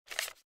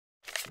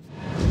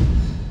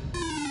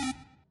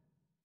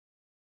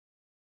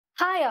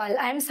Hi all,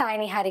 I'm Sai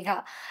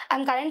Niharika.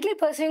 I'm currently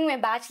pursuing my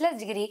bachelor's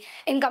degree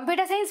in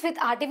computer science with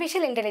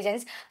artificial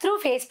intelligence through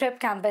FacePrep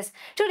campus.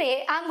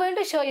 Today, I'm going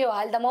to show you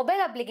all the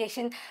mobile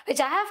application which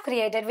I have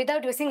created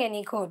without using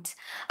any codes.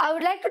 I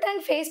would like to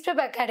thank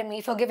FacePrep Academy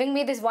for giving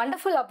me this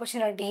wonderful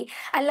opportunity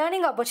and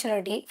learning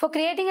opportunity for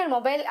creating a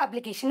mobile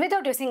application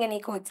without using any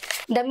codes.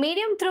 The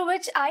medium through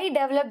which I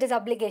developed this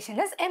application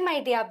is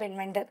MIT App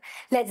Inventor.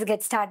 Let's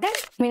get started.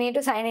 We need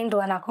to sign into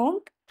an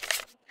account.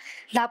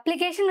 The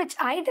application which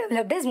I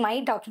developed is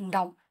My Talking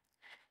Tom.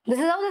 This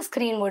is how the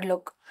screen would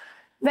look.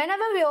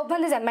 Whenever we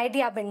open this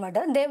MIT App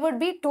Inventor, there would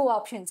be two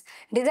options,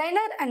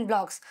 Designer and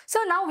Blocks. So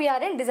now we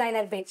are in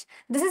Designer page.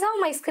 This is how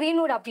my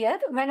screen would appear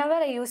whenever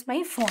I use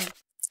my phone.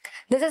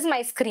 This is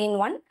my screen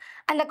 1,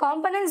 and the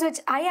components which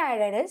I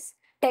added is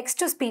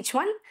Text-to-Speech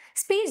 1,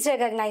 Speech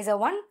Recognizer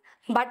 1,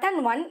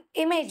 Button 1,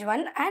 Image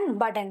 1 and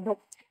Button 2.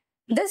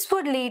 This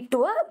would lead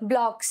to a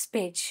Blocks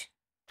page.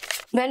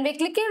 When we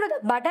click into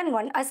the button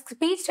 1, a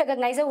speech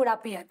recognizer would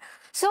appear.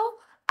 So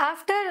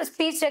after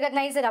speech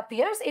recognizer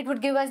appears, it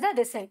would give us the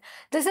result.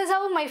 This is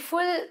how my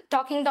full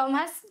Talking Tom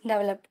has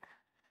developed.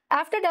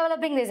 After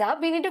developing this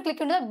app, we need to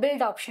click into the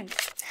build option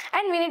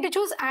and we need to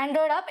choose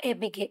Android app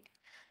APK.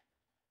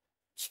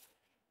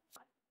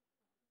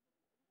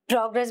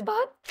 Progress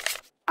bar.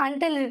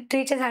 Until it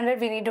reaches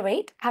 100, we need to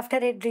wait. After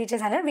it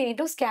reaches 100, we need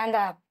to scan the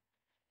app.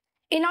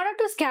 In order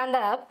to scan the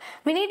app,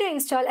 we need to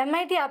install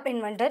MIT App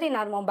Inventor in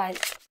our mobile.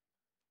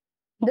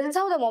 This is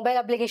how the mobile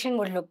application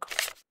would look.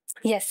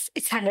 Yes,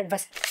 it's 100%.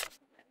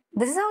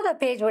 This is how the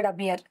page would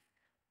appear.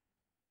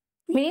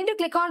 We need to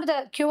click on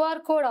the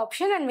QR code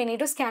option and we need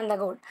to scan the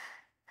code.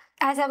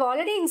 As I've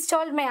already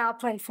installed my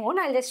app on phone,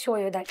 I'll just show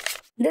you that.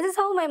 This is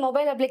how my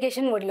mobile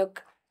application would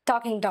look.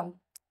 Talking Tom.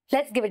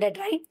 Let's give it a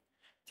try.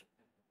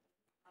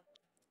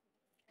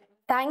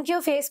 Thank you,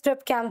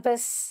 FacePrep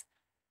Campus.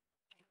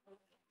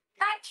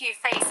 Thank you,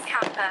 Face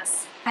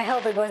Campus. I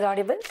hope it was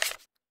audible.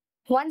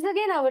 Once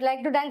again, I would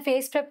like to thank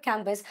FacePrep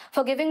Campus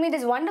for giving me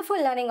this wonderful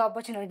learning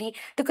opportunity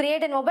to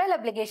create a mobile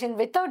application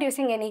without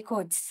using any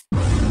codes.